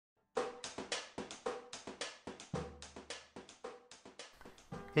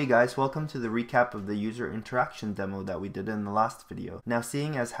Hey guys, welcome to the recap of the user interaction demo that we did in the last video. Now,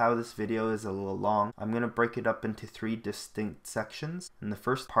 seeing as how this video is a little long, I'm going to break it up into 3 distinct sections. And the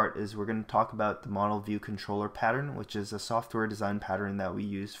first part is we're going to talk about the model view controller pattern, which is a software design pattern that we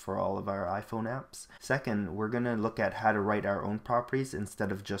use for all of our iPhone apps. Second, we're going to look at how to write our own properties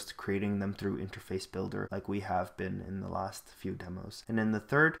instead of just creating them through Interface Builder like we have been in the last few demos. And in the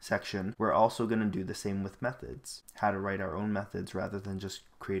third section, we're also going to do the same with methods, how to write our own methods rather than just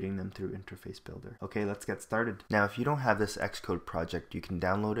creating them through Interface Builder. Okay, let's get started. Now, if you don't have this Xcode project, you can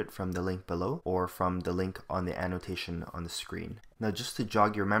download it from the link below or from the link on the annotation on the screen. Now, just to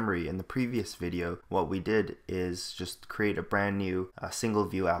jog your memory, in the previous video, what we did is just create a brand new single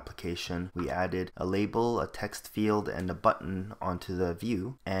view application. We added a label, a text field, and a button onto the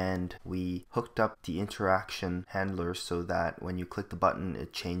view, and we hooked up the interaction handler so that when you click the button,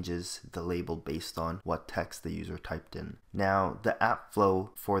 it changes the label based on what text the user typed in. Now, the app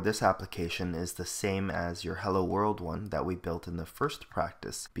flow for this application is the same as your Hello World one that we built in the first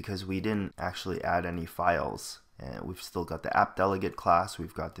practice because we didn't actually add any files. And we've still got the app delegate class,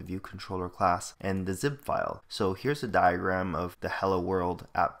 we've got the view controller class, and the zip file. So here's a diagram of the Hello World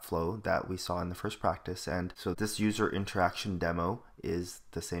app flow that we saw in the first practice. And so this user interaction demo is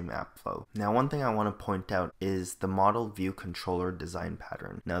the same app flow. Now, one thing I want to point out is the model view controller design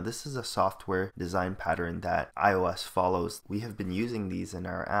pattern. Now, this is a software design pattern that iOS follows. We have been using these in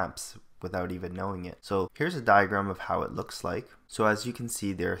our apps without even knowing it. So here's a diagram of how it looks like. So as you can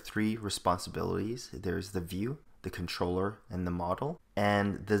see, there are 3 responsibilities. There's the view, the controller, and the model.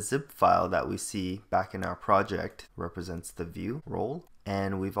 And the zip file that we see back in our project represents the view role.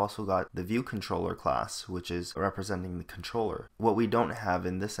 And we've also got the view controller class, which is representing the controller. What we don't have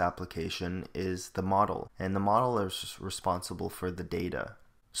in this application is the model, and the model is responsible for the data.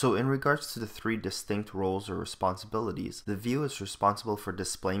 So in regards to the 3 distinct roles or responsibilities, the view is responsible for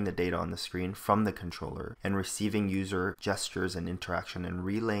displaying the data on the screen from the controller and receiving user gestures and interaction and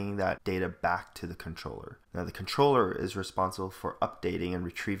relaying that data back to the controller. Now, the controller is responsible for updating and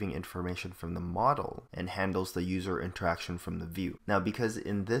retrieving information from the model and handles the user interaction from the view. Now, because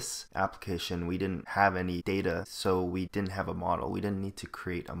in this application we didn't have any data, so we didn't have a model. We didn't need to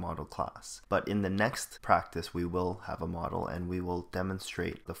create a model class. But in the next practice we will have a model and we will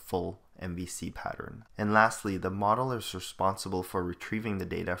demonstrate the full MVC pattern. And lastly, the model is responsible for retrieving the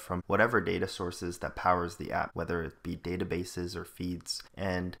data from whatever data sources that powers the app, whether it be databases or feeds,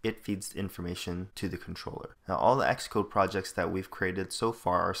 and it feeds information to the controller. Now, all the Xcode projects that we've created so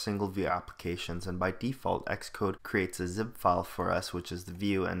far are single view applications, and by default, Xcode creates a zip file for us, which is the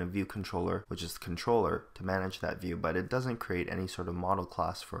view, and a view controller, which is the controller, to manage that view, but it doesn't create any sort of model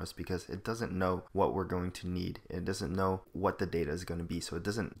class for us because it doesn't know what we're going to need. It doesn't know what the data is going to be, so it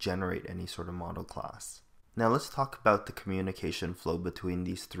doesn't generate any sort of model class. Now let's talk about the communication flow between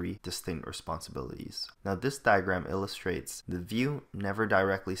these 3 distinct responsibilities. Now, this diagram illustrates the view never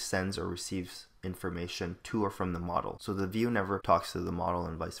directly sends or receives information to or from the model. So the view never talks to the model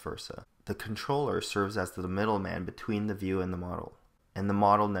and vice versa. The controller serves as the middleman between the view and the model. And the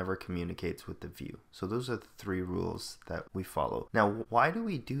model never communicates with the view. So those are the 3 rules that we follow. Now, why do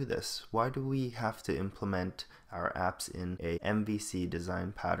we do this? Why do we have to implement our apps in a MVC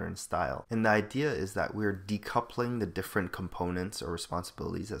design pattern style? And the idea is that we're decoupling the different components or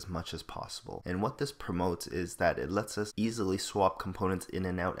responsibilities as much as possible. And what this promotes is that it lets us easily swap components in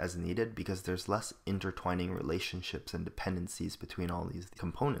and out as needed because there's less intertwining relationships and dependencies between all these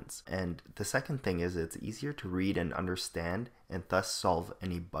components. And the second thing is it's easier to read and understand and thus solve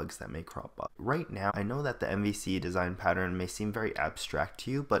any bugs that may crop up. Right now, I know that the MVC design pattern may seem very abstract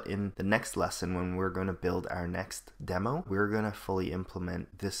to you, but in the next lesson, when we're going to build our next demo, we're going to fully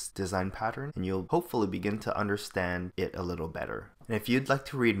implement this design pattern, and you'll hopefully begin to understand it a little better. And if you'd like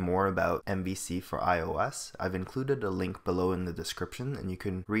to read more about MVC for iOS, I've included a link below in the description, and you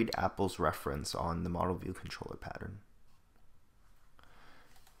can read Apple's reference on the model view controller pattern.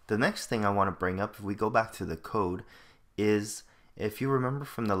 The next thing I want to bring up, if we go back to the code, is if you remember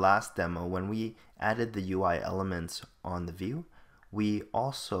from the last demo, when we added the UI elements on the view, we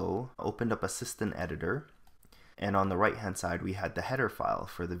also opened up Assistant Editor, and on the right hand side we had the header file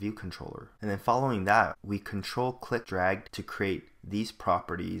for the view controller. And then following that, we control click drag to create these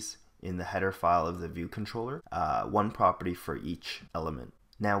properties in the header file of the view controller, 1 property for each element.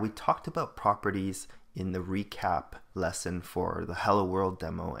 Now, we talked about properties in the recap lesson for the Hello World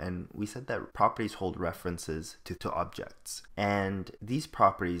demo, and we said that properties hold references to objects, and these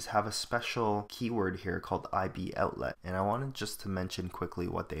properties have a special keyword here called Iboutlet, and I wanted just to mention quickly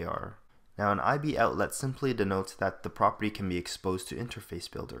what they are. Now an Iboutlet simply denotes that the property can be exposed to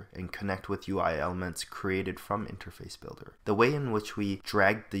Interface Builder and connect with UI elements created from Interface Builder. The way in which we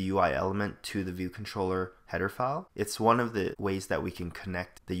drag the UI element to the view controller header file, it's one of the ways that we can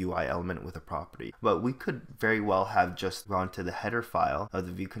connect the UI element with a property. But we could very well have just gone to the header file of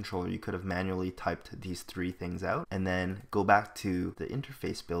the view controller. You could have manually typed these three things out and then go back to the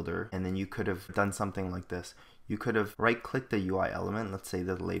Interface Builder, and then you could have done something like this. You could have right-clicked the UI element, let's say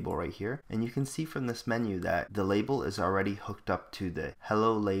the label right here, and you can see from this menu that the label is already hooked up to the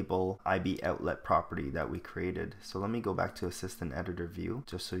Hello Label Iboutlet property that we created. So let me go back to Assistant Editor View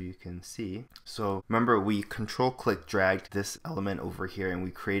just so you can see. So remember, we control-click dragged this element over here and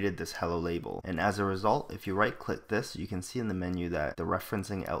we created this Hello Label. And as a result, if you right-click this, you can see in the menu that the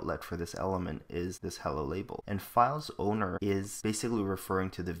referencing outlet for this element is this Hello Label. And Files Owner is basically referring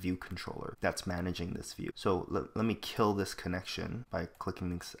to the view controller that's managing this view. So let me kill this connection by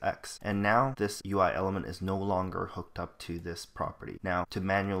clicking this X. And now this UI element is no longer hooked up to this property. Now to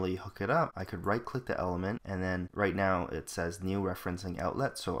manually hook it up, I could right click the element, and then right now it says new referencing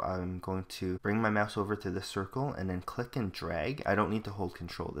outlet. So I'm going to bring my mouse over to this circle and then click and drag. I don't need to hold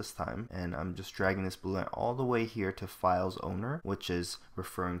control this time. And I'm just dragging this blue line all the way here to Files Owner, which is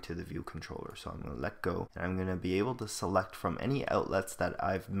referring to the view controller. So I'm going to let go, and I'm going to be able to select from any outlets that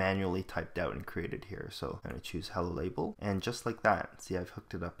I've manually typed out and created here. So I'm going to choose Hello Label, and just like that, see, I've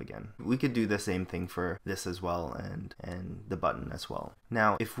hooked it up again. We could do the same thing for this as well, and the button as well.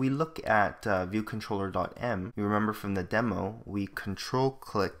 Now if we look at viewcontroller.m, you remember from the demo we control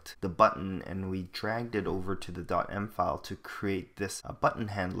clicked the button and we dragged it over to the .m file to create this button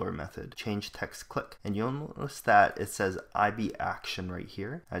handler method, change text click, and you'll notice that it says IBAction right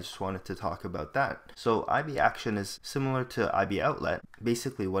here. I just wanted to talk about that. So IBAction is similar to Iboutlet.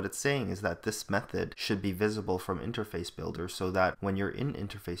 Basically what it's saying is that this method should be visible from Interface Builder, so that when you're in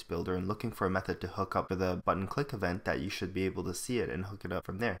Interface Builder and looking for a method to hook up for the button click event, that you should be able to see it and hook it up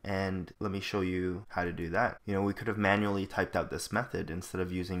from there. And let me show you how to do that. You know, we could have manually typed out this method instead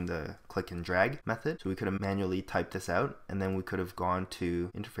of using the click and drag method. So we could have manually typed this out, and then we could have gone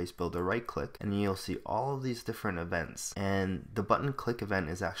to Interface Builder, right click, and you'll see all of these different events. And the button click event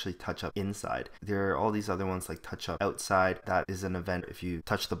is actually touch up inside. There are all these other ones like touch up outside. That is an event if you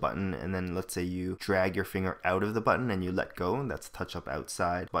touch the button and then let's say you drag your finger out of the button and you let go, that's touch up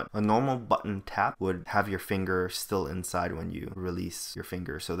outside. But a normal button tap would have your finger still inside when you release your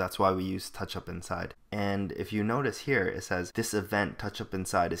finger, so that's why we use touch up inside. And if you notice here, it says this event touch up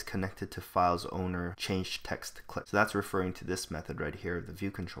inside is connected to Files Owner change text click. So that's referring to this method right here of the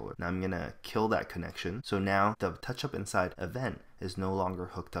view controller. Now I'm gonna kill that connection. So now the touch up inside event is no longer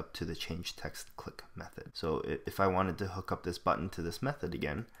hooked up to the change text click method. So if I wanted to hook up this button to this method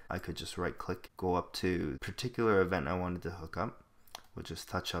again, I could just right click, go up to the particular event I wanted to hook up, which is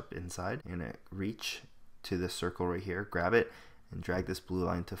touch up inside, and reach to this circle right here, grab it and drag this blue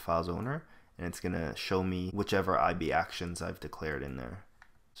line to Files Owner, and it's gonna show me whichever IB actions I've declared in there.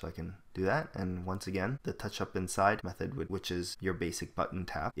 So I can do that, and once again the touch up inside method, which is your basic button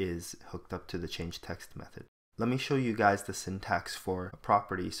tap, is hooked up to the change text method. Let me show you guys the syntax for a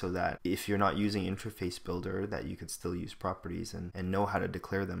property so that if you're not using Interface Builder, that you could still use properties and know how to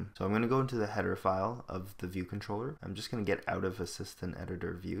declare them. So I'm going to go into the header file of the view controller. I'm just going to get out of Assistant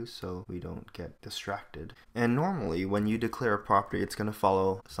Editor View so we don't get distracted. And normally when you declare a property, it's going to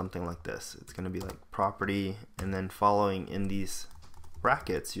follow something like this. It's going to be like property, and then following in these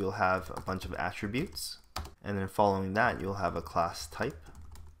brackets you'll have a bunch of attributes, and then following that you'll have a class type.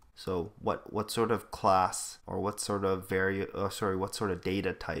 So what sort of class or what sort of what sort of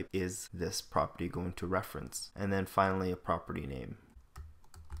data type is this property going to reference? And then finally a property name.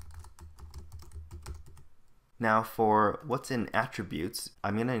 Now for what's in attributes,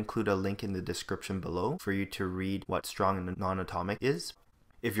 I'm going to include a link in the description below for you to read what strong and non-atomic is.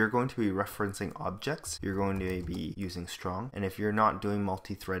 If you're going to be referencing objects, you're going to be using strong. And if you're not doing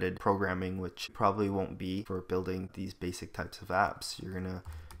multi-threaded programming, which probably won't be for building these basic types of apps, you're gonna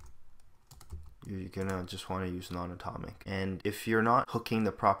just want to use non-atomic. And if you're not hooking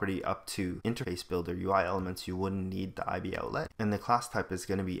the property up to Interface Builder UI elements, you wouldn't need the Iboutlet. And the class type is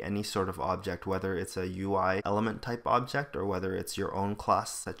going to be any sort of object, whether it's a UI element type object or whether it's your own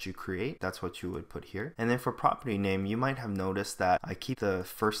class that you create. That's what you would put here. And then for property name, you might have noticed that I keep the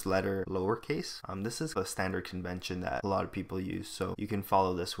first letter lowercase. This is a standard convention that a lot of people use, so you can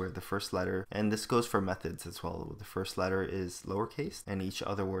follow this where the first letter, and this goes for methods as well, the first letter is lowercase and each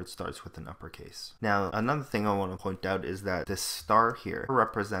other word starts with an uppercase. space. Now, another thing I want to point out is that this star here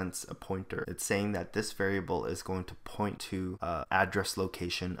represents a pointer. It's saying that this variable is going to point to address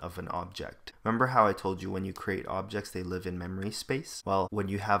location of an object. Remember how I told you when you create objects, they live in memory space? Well, when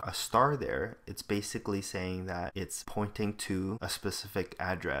you have a star there, it's basically saying that it's pointing to a specific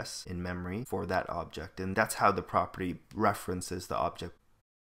address in memory for that object. And that's how the property references the object.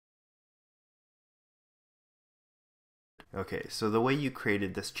 Okay, so the way you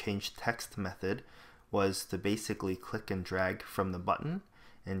created this change text method was to basically click and drag from the button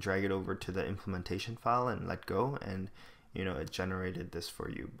and drag it over to the implementation file and let go, and it generated this for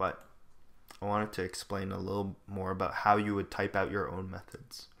you. But I wanted to explain a little more about how you would type out your own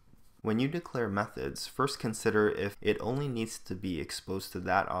methods. When you declare methods, first consider if it only needs to be exposed to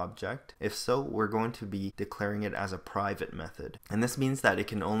that object. If so, we're going to be declaring it as a private method. And this means that it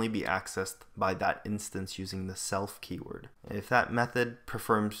can only be accessed by that instance using the self keyword. If that method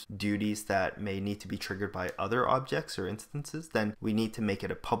performs duties that may need to be triggered by other objects or instances, then we need to make it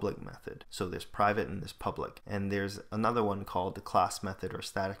a public method. So there's private and there's public. And there's another one called the class method or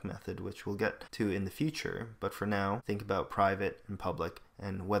static method, which we'll get to in the future. But for now, think about private and public,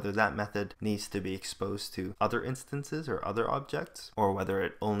 and whether that method needs to be exposed to other instances or other objects, or whether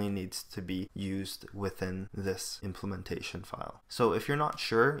it only needs to be used within this implementation file. So if you're not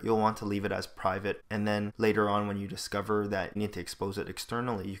sure, you'll want to leave it as private, and then later on when you discover that you need to expose it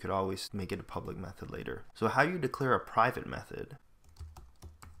externally, you could always make it a public method later. So how you declare a private method?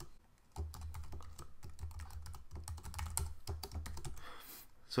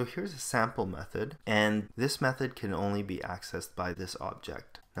 So here's a sample method, and this method can only be accessed by this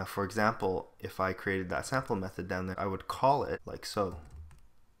object. Now, for example, if I created that sample method down there, I would call it like so.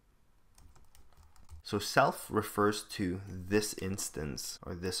 So self refers to this instance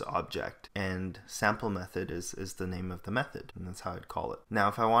or this object, and sample method is the name of the method, and that's how I'd call it. Now,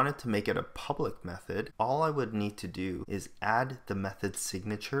 if I wanted to make it a public method, all I would need to do is add the method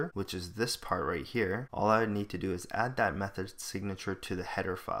signature, which is this part right here. All I would need to do is add that method signature to the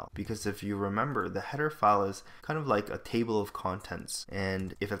header file, because if you remember, the header file is kind of like a table of contents,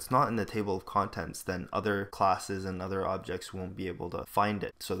 and if it's not in the table of contents, then other classes and other objects won't be able to find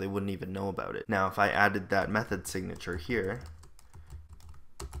it, so they wouldn't even know about it. Now, if I added that method signature here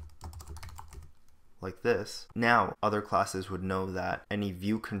like this, now other classes would know that any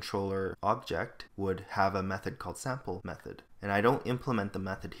view controller object would have a method called sample method. And I don't implement the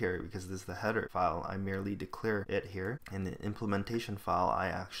method here because this is the header file. I merely declare it here. In the implementation file, I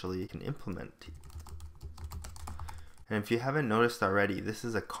actually can implement. And if you haven't noticed already, this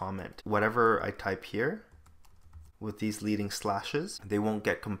is a comment. Whatever I type here with these leading slashes, they won't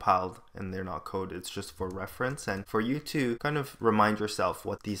get compiled and they're not code. It's just for reference and for you to kind of remind yourself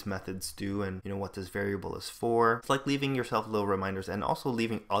what these methods do and what this variable is for. It's like leaving yourself little reminders and also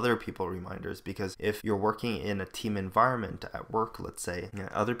leaving other people reminders, because if you're working in a team environment at work, let's say,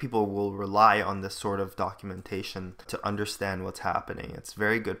 other people will rely on this sort of documentation to understand what's happening. It's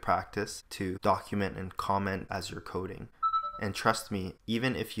very good practice to document and comment as you're coding. And trust me,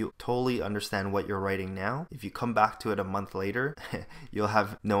 even if you totally understand what you're writing now, if you come back to it a month later, you'll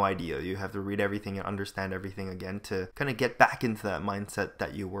have no idea. You have to read everything and understand everything again to kind of get back into that mindset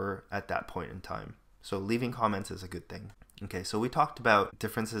that you were at that point in time. So leaving comments is a good thing. Okay, so we talked about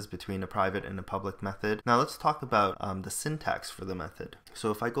differences between a private and a public method. Now let's talk about the syntax for the method.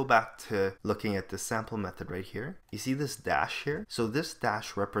 So if I go back to looking at the sample method right here, you see this dash here? So this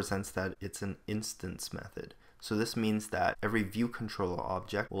dash represents that it's an instance method. So this means that every view controller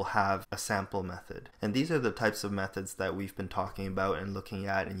object will have a sample method. And these are the types of methods that we've been talking about and looking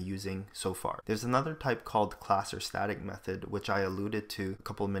at and using so far. There's another type called class or static method, which I alluded to a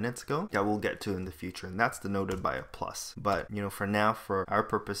couple minutes ago, that we'll get to in the future, and that's denoted by a plus. But for now, for our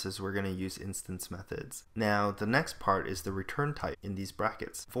purposes, we're going to use instance methods. Now, the next part is the return type in these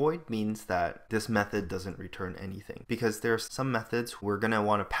brackets. Void means that this method doesn't return anything, because there's some methods we're going to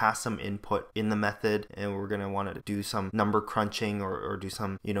want to pass some input in the method, and we're going to want to do some number crunching or do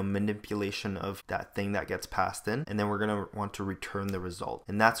some manipulation of that thing that gets passed in, and then we're going to want to return the result,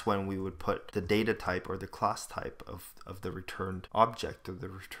 and that's when we would put the data type or the class type of the returned object or the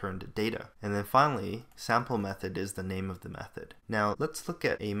returned data. And then finally, sample method is the name of the method. Now let's look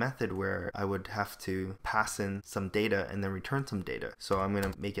at a method where I would have to pass in some data and then return some data. So I'm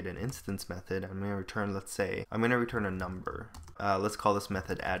going to make it an instance method. I'm going to return, let's say I'm going to return a number. Let's call this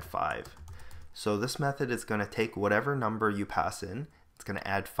method add 5. So this method is going to take whatever number you pass in, it's going to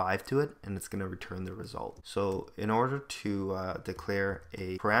add 5 to it, and it's going to return the result. So in order to declare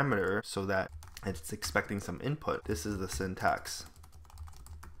a parameter so that it's expecting some input, this is the syntax.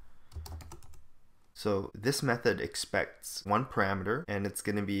 So this method expects one parameter, and it's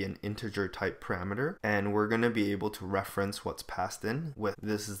going to be an integer type parameter, and we're going to be able to reference what's passed in with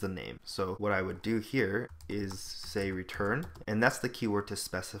this is the name. So what I would do here is say return, and that's the keyword to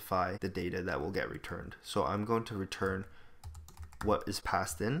specify the data that will get returned. So I'm going to return what is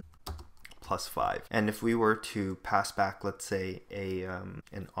passed in plus 5. And if we were to pass back, let's say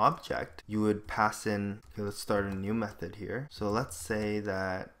an object, you would pass in, okay, let's start a new method here. So let's say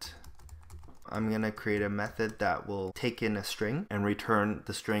that I'm going to create a method that will take in a string and return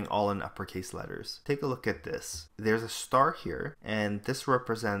the string all in uppercase letters. Take a look at this. There's a star here, and this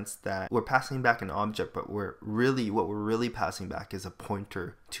represents that we're passing back an object, but what we're really passing back is a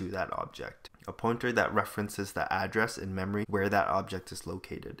pointer to that object. A pointer that references the address in memory where that object is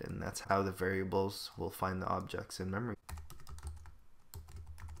located, and that's how the variables will find the objects in memory.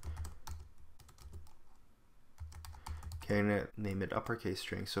 I'm going to name it uppercase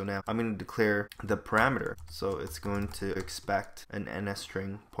string. So now I'm going to declare the parameter. So it's going to expect an NS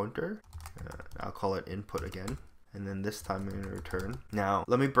string pointer. I'll call it input again. And then this time I'm going to return. Now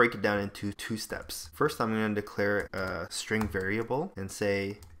let me break it down into 2 steps. First, I'm going to declare a string variable and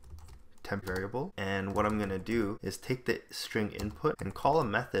say temp variable, and what I'm going to do is take the string input and call a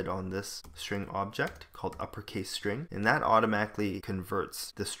method on this string object called uppercase string, and that automatically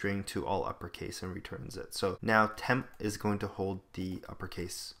converts the string to all uppercase and returns it. So now temp is going to hold the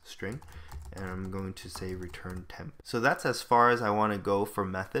uppercase string, and I'm going to say return temp. So that's as far as I want to go for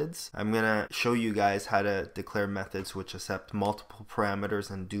methods. I'm going to show you guys how to declare methods which accept multiple parameters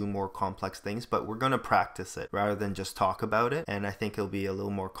and do more complex things, but we're going to practice it rather than just talk about it, and I think it'll be a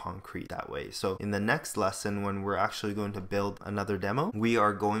little more concrete that way. So in the next lesson, when we're actually going to build another demo, we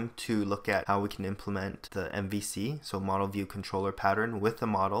are going to look at how we can implement the MVC, so model view controller pattern with the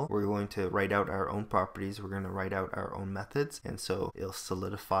model. We're going to write out our own properties, we're going to write out our own methods, and so it'll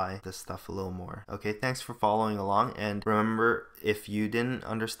solidify this stuff a little more. Okay, thanks for following along, and remember, if you didn't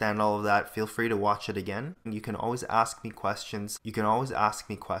understand all of that, feel free to watch it again. You can always ask me questions. You can always ask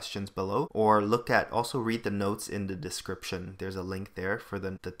me questions below, or also read the notes in the description. There's a link there for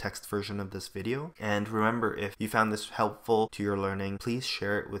the text version of this video. And remember, if you found this helpful to your learning, please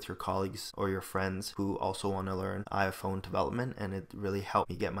share it with your colleagues or your friends who also want to learn iPhone development, and it really helped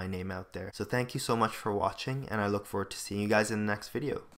me get my name out there. So thank you so much for watching, and I look forward to seeing you guys in the next video.